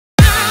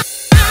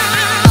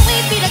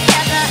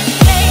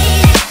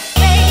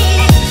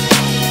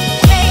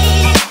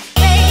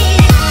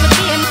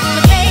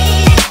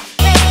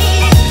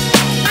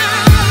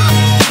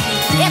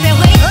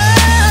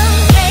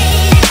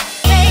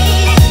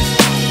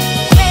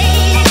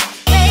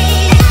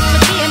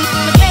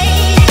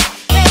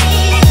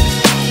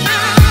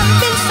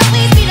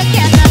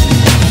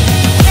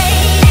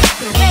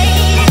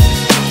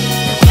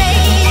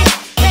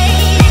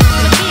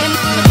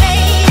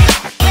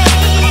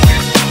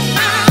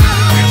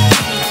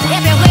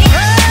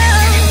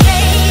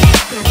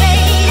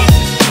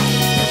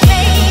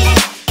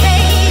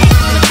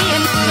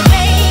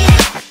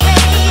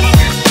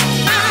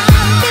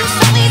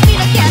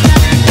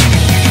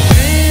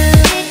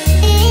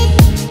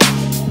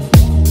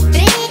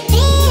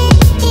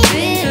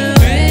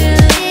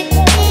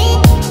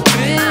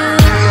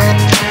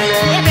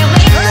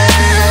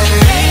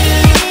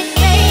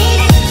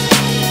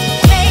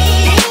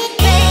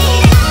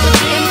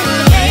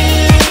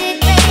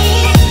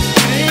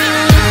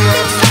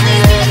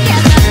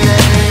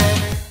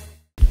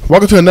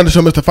Welcome to another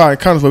show, Mr. Fire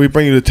Encounters, where we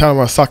bring you the town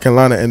of South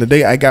Carolina. And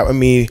today I got with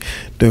me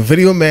the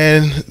video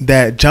man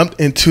that jumped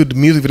into the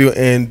music video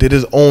and did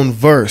his own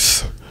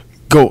verse,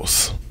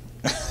 Ghost.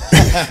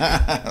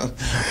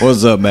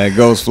 What's up, man?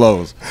 Ghost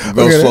Flows.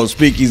 Ghost Flows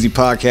Speakeasy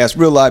Podcast,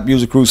 Real Life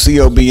Music Crew,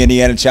 COB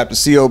Indiana Chapter,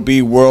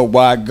 COB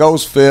Worldwide,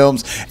 Ghost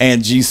Films,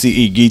 and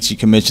GCE, Geechee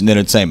Commission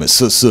Entertainment.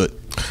 Soot.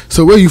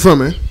 So where are you from,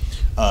 man?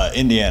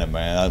 Indiana,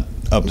 man. I'm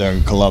up there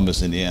in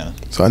Columbus, Indiana.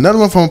 So another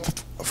one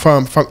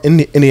from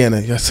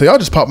Indiana. So y'all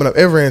just popping up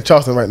everywhere in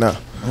Charleston right now.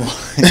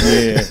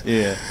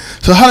 Yeah.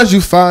 So how did you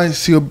find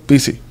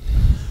COBC?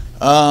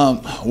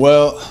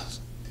 Well,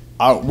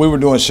 we were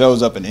doing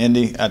shows up in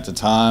Indy at the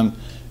time,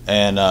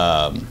 and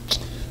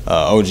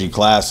OG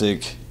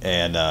Classic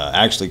and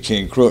actually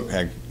King Crook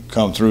had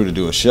come through to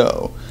do a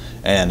show,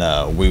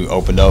 and we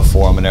opened up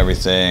for them and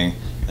everything.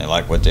 They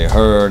liked what they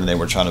heard, and they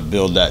were trying to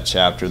build that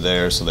chapter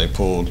there, so they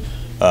pulled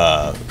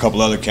a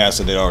couple other cats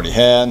that they'd already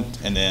had,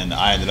 and then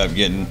I ended up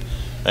getting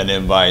an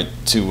invite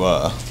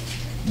to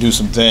do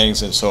some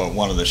things. And so at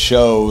one of the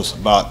shows,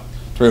 about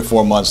 3 or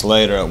 4 months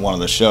later, at one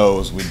of the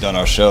shows, we'd done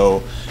our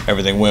show,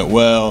 everything went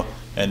well,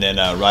 and then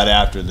right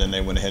after, then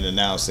they went ahead and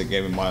announced, they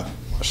gave me my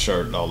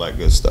shirt and all that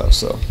good stuff.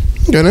 So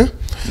Good, eh?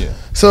 yeah.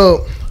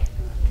 So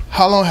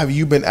how long have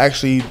you been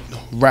actually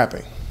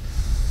rapping?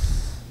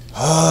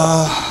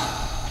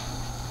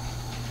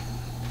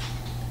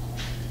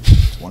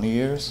 20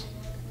 years.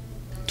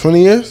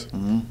 20 years?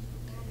 Mm-hmm.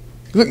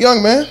 You look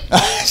young, man.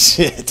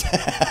 Shit.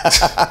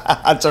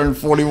 I turn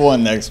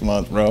 41 next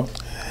month, bro.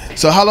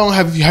 So how long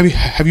have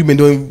you been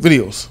doing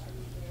videos?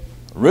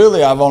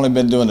 Really, I've only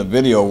been doing the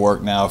video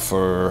work now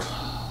for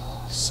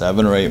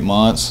 7 or 8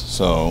 months.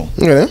 So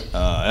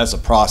that's a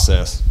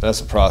process.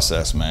 That's a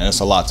process, man. It's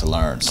a lot to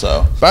learn.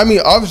 So, but I mean,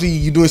 obviously,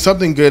 you're doing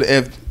something good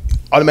if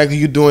automatically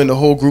you're doing the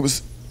whole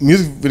group's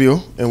music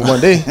video in one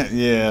day.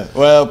 Yeah.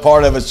 Well,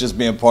 part of it's just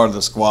being part of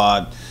the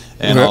squad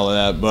and all of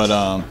that.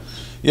 But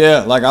yeah,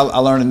 like I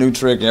learn a new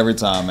trick every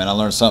time, man. I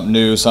learn something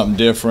new, something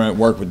different,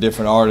 work with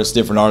different artists.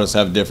 Different artists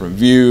have different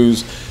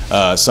views.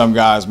 Some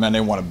guys, man,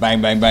 they want to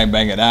bang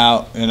it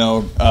out. You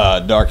know,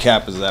 Dark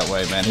Cap is that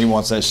way, man. He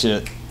wants that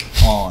shit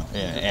on,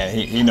 and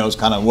he knows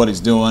kind of what he's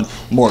doing,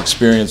 more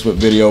experience with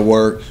video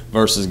work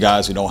versus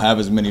guys who don't have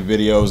as many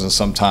videos, and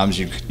sometimes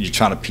you're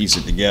trying to piece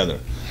it together.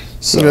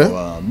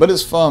 So, but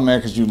it's fun, man,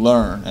 because you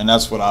learn, and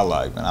that's what I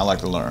like, man. I like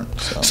to learn.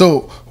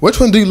 So which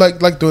one do you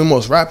like doing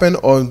most, rapping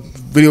or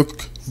video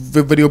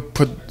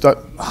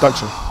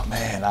production? Oh,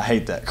 man, I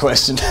hate that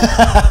question.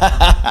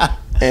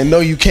 And no,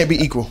 you can't be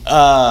equal.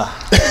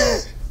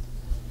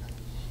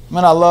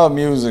 Man, I love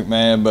music,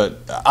 man, but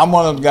I'm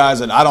one of those guys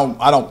that I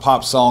don't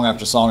pop song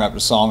after song after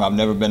song. I've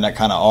never been that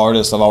kind of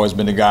artist. I've always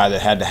been the guy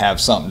that had to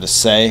have something to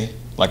say,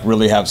 like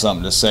really have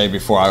something to say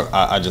before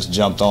I just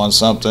jumped on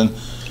something.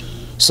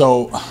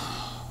 So,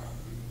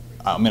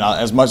 I mean,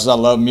 as much as I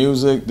love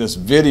music, this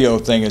video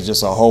thing is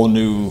just a whole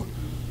new,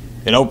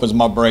 it opens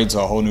my brain to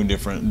a whole new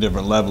different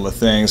level of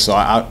things. So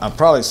I'd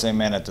probably say,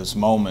 man, at this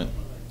moment,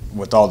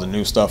 with all the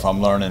new stuff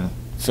I'm learning,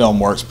 film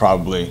work's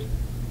probably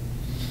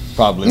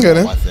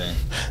my thing.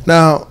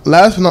 Now,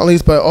 last but not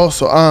least, but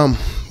also,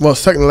 well,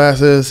 second to last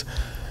is,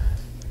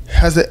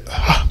 has it,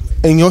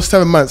 in your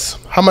 7 months,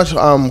 how much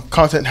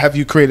content have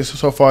you created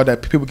so far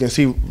that people can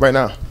see right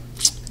now?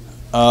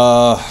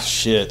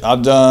 Shit,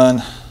 I've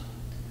done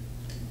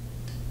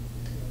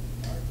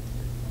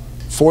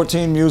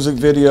 14 music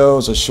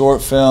videos, a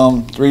short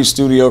film, 3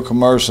 studio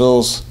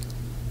commercials,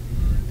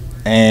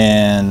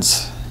 and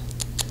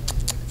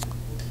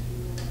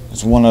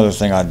there's one other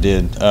thing I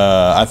did.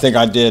 I think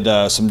I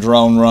did some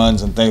drone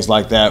runs and things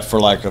like that for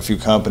like a few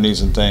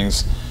companies and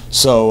things.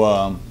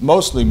 So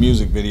mostly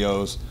music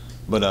videos,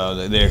 but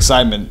the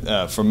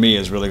excitement for me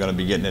is really going to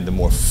be getting into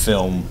more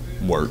film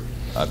work,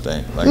 I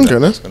think. Like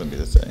that's going to be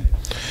the thing.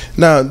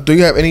 Now, do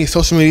you have any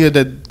social media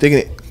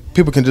that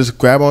people can just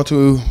grab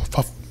onto,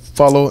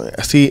 follow,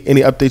 see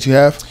any updates you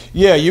have?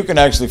 Yeah, you can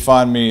actually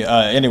find me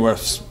anywhere.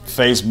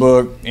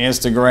 Facebook,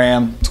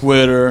 Instagram,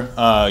 Twitter,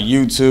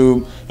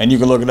 YouTube, and you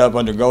can look it up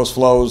under Ghost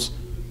Flows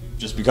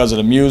just because of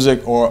the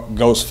music, or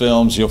Ghost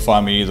Films. You'll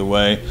find me either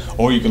way,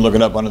 or you can look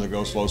it up under the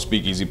Ghost Flows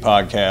Speakeasy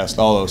Podcast,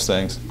 all those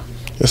things.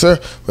 Yes, sir.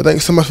 Well, thank you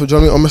so much for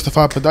joining me on Mr.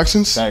 Fire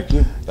Productions. Thank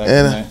you. Thank you,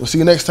 man. We'll see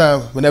you next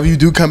time whenever you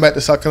do come back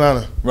to South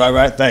Carolina.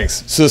 Right.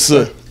 Thanks.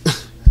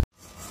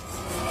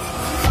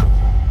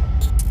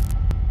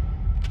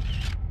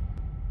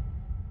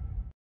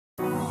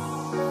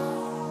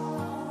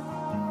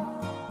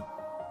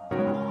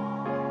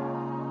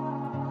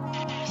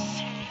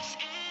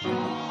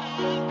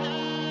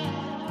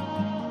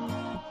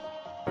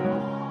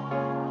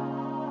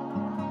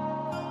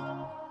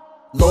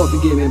 Lord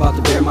forgive me, about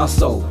to bare my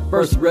soul.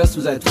 First arrest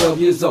was at 12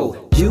 years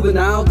old.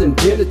 Juvenile, then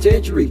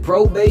penitentiary,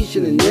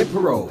 probation, and then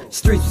parole.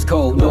 Streets was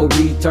cold, no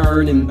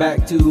returning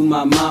back to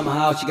my mama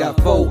house. She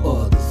got 4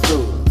 other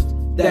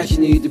sons that she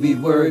need to be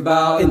worried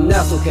about. And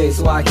that's okay,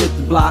 so I hit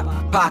the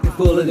block, pocket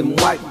full of them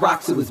white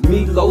rocks. It was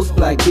Meatloaf,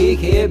 Black Big,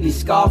 Heavy,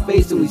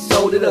 Scarface, and we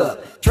sold it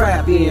up.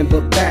 trap in.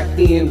 But back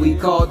then we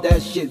called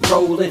that shit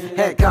rolling.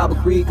 Had Cobble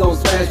Creek on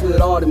smash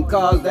with all them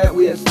cars that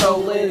we had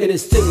stolen. And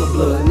it's in my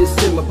blood, and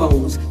it's in my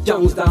bones.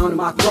 Jones down in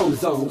my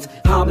chromosomes.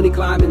 How many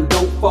climbing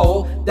don't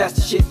fall? That's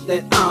the shit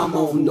that I'm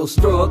on. No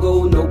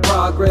struggle, no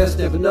progress,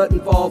 never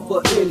nothing fall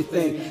for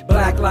anything.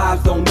 Black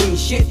lives don't mean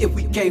shit if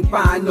we can't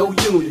find no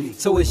unity.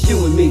 So it's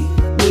you and me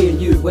and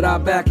you, with our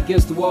back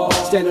against the wall.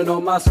 Standing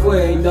on my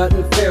square, ain't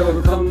nothing fair.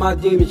 Overcome my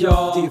demons,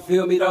 y'all. Do you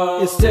feel me,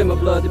 dawg? It's in my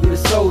blood to be the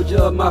soldier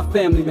of my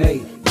family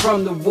made.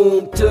 From the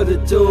womb to the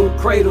tomb,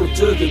 cradle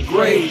to the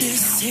grave.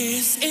 This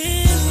is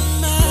in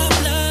my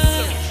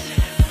blood.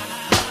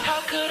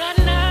 How could I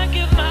not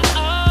give my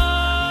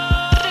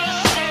all?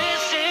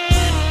 This is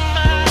in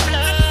my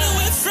blood. I knew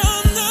it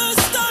from the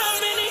start.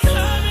 Many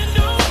come and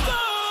don't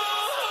go.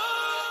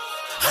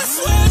 I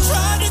swear I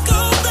tried to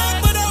go back,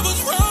 but I was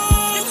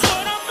wrong. It's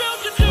what I'm built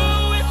to do.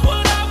 It's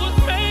what I was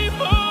made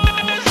for.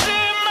 It's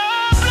in my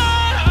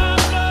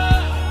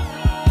blood.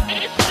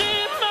 It's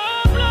in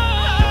my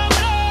blood.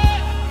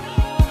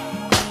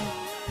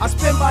 I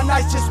spend my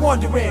nights just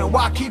wondering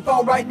why I keep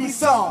on writing these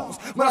songs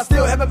when I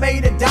still haven't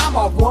made a dime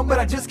off one, but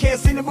I just can't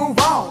seem to move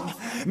on.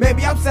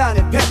 Maybe I'm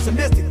sounding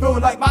pessimistic,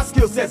 feeling like my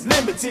skill set's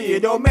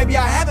limited, or maybe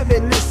I haven't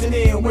been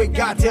listening when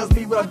God tells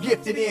me what I'm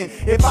gifted in.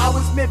 If I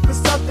was meant for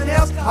something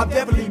else, I'm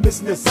definitely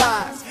missing the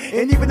signs.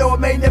 And even though it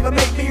may never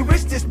make me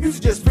rich, this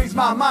music just frees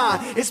my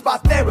mind. It's my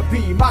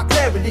therapy, my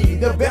clarity,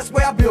 the best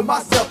way I build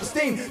my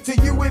self-esteem. To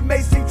you it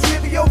may seem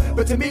trivial,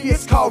 but to me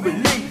it's called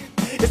relief.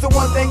 It's the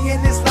one thing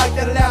in this life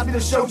that allows me to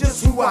show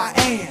just who I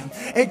am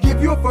and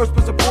give you a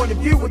first-person point of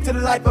view into the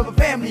life of a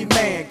family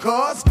man.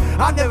 Cause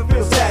I never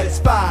feel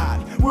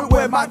satisfied with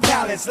where my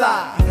talents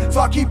lie. So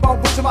I keep on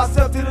pushing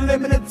myself to the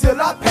limit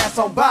until I pass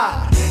on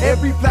by.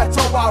 Every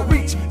plateau I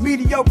reach,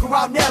 mediocre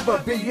I'll never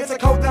be. It's a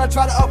code that I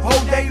try to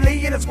uphold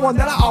daily, and it's one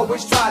that I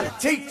always try to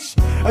teach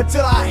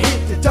until I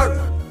hit the dirt.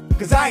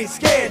 Cause I ain't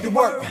scared to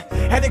work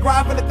and to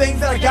grind for the things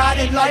that I got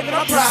in life, and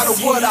I'm proud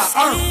of what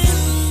I earned.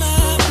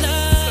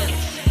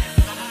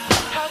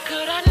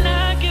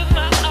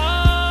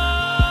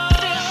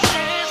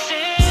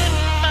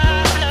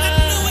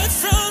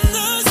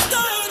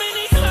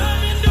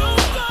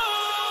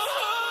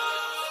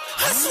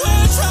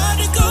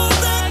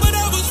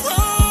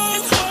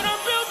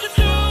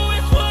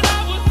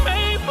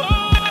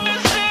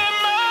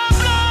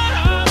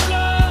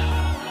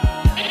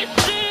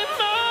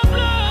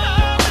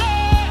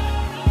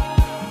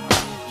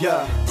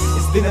 Yeah,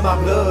 it's been in my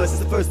blood since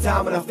the first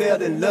time when I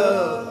fell in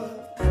love.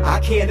 I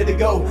can't let it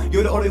go,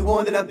 you're the only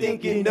one that I'm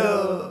thinking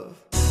of.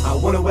 I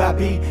wonder where I'd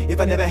be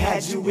if I never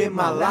had you in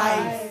my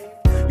life.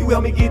 You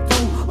helped me get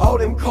through all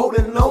them cold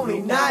and lonely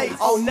nights.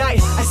 All night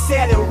I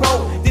sat and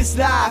wrote, this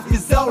life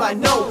is all I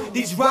know.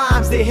 These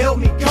rhymes, they help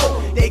me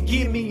cope, they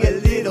give me a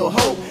little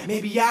hope.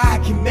 Maybe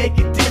I can make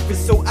a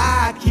difference, so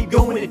I keep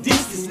going the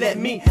distance. Let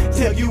me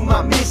tell you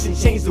my mission,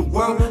 change the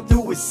world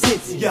through a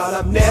sense. Y'all,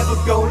 I'm never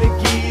gonna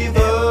give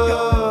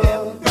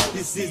up.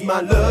 This is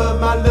my love,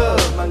 my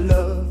love, my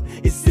love.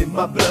 It's in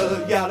my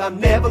blood, y'all,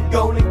 I'm never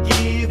gonna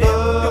give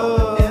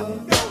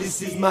up.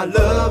 This is my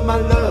love, my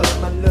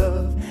love, my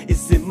love.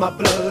 It's in my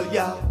blood,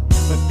 y'all.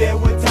 But there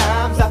were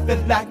times I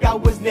felt like I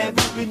was never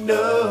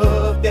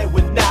enough. There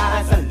were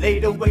nights I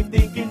laid awake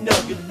thinking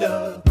of your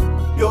love.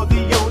 You're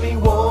the only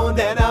one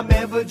that I'm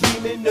ever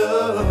dreaming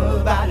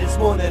of. I just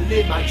wanna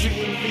live my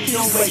dream, please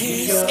don't wake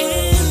me up.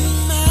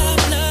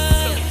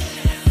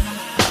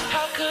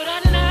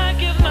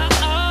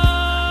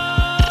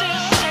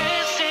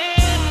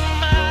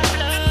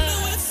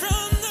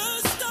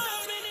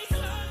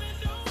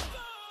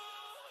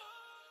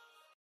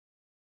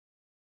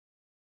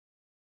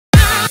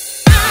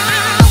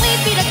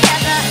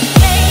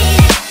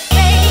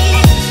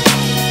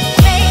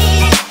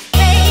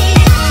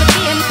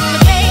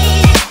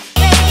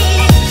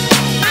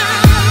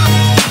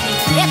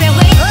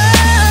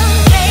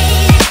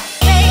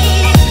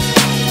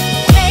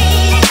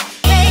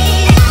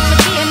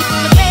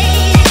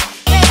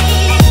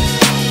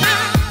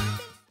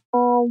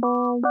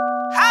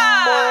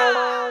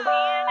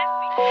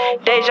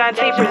 Deja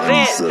T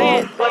presents.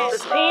 What's the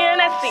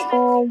TNSC?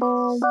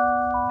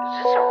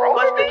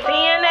 What's the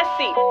TNSC?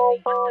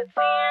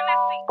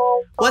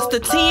 What's the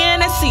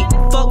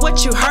TNSC? Fuck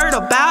what you heard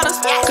about us,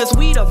 cause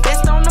we the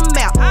best on the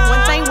map.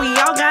 One thing we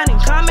all got in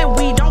common,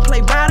 we don't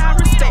play by our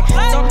respect.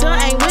 So done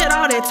ain't with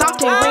all that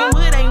talking,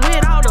 Greenwood ain't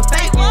with all the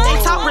fake. They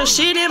talk real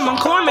shit in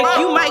McCormick,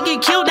 you might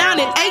get killed down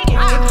in Aiken.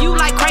 If you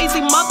like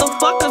crazy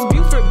motherfuckers,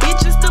 Buford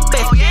bitch is the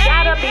best.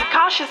 Gotta be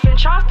cautious in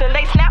Charleston,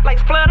 they snap like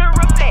flutter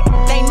effect.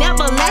 They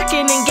never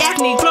lacking in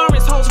Gaffney,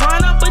 Florence hoes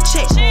run up a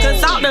check.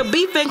 Cause all the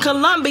beef in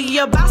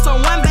Columbia about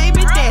some one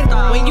baby dad.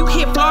 When you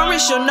hit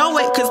Florence, you'll know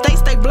it, cause they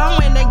stay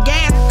blowing the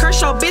gas.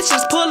 Kershaw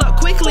bitches pull up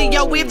quickly,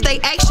 yo, if they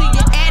action,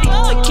 you addy.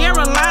 The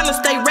Carolina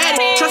stay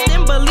ready, trust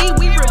and believe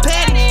we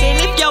repair it.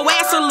 And if your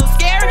ass a little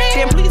scary,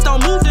 then please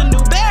don't move to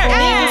Newberry.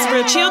 Niggas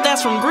real chill,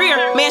 that's from Greer.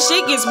 Man,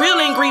 shit gets real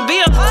in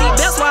Greenville.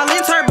 Seatbelts while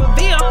in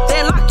Turbeville,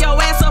 they lock your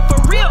ass up for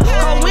real.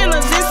 Cold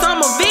winters in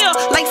Somerville,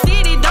 Lake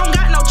City don't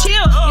got no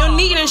chill. You'll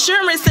need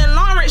insurance in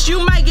Lawrence,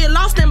 you might get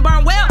lost in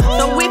burn well.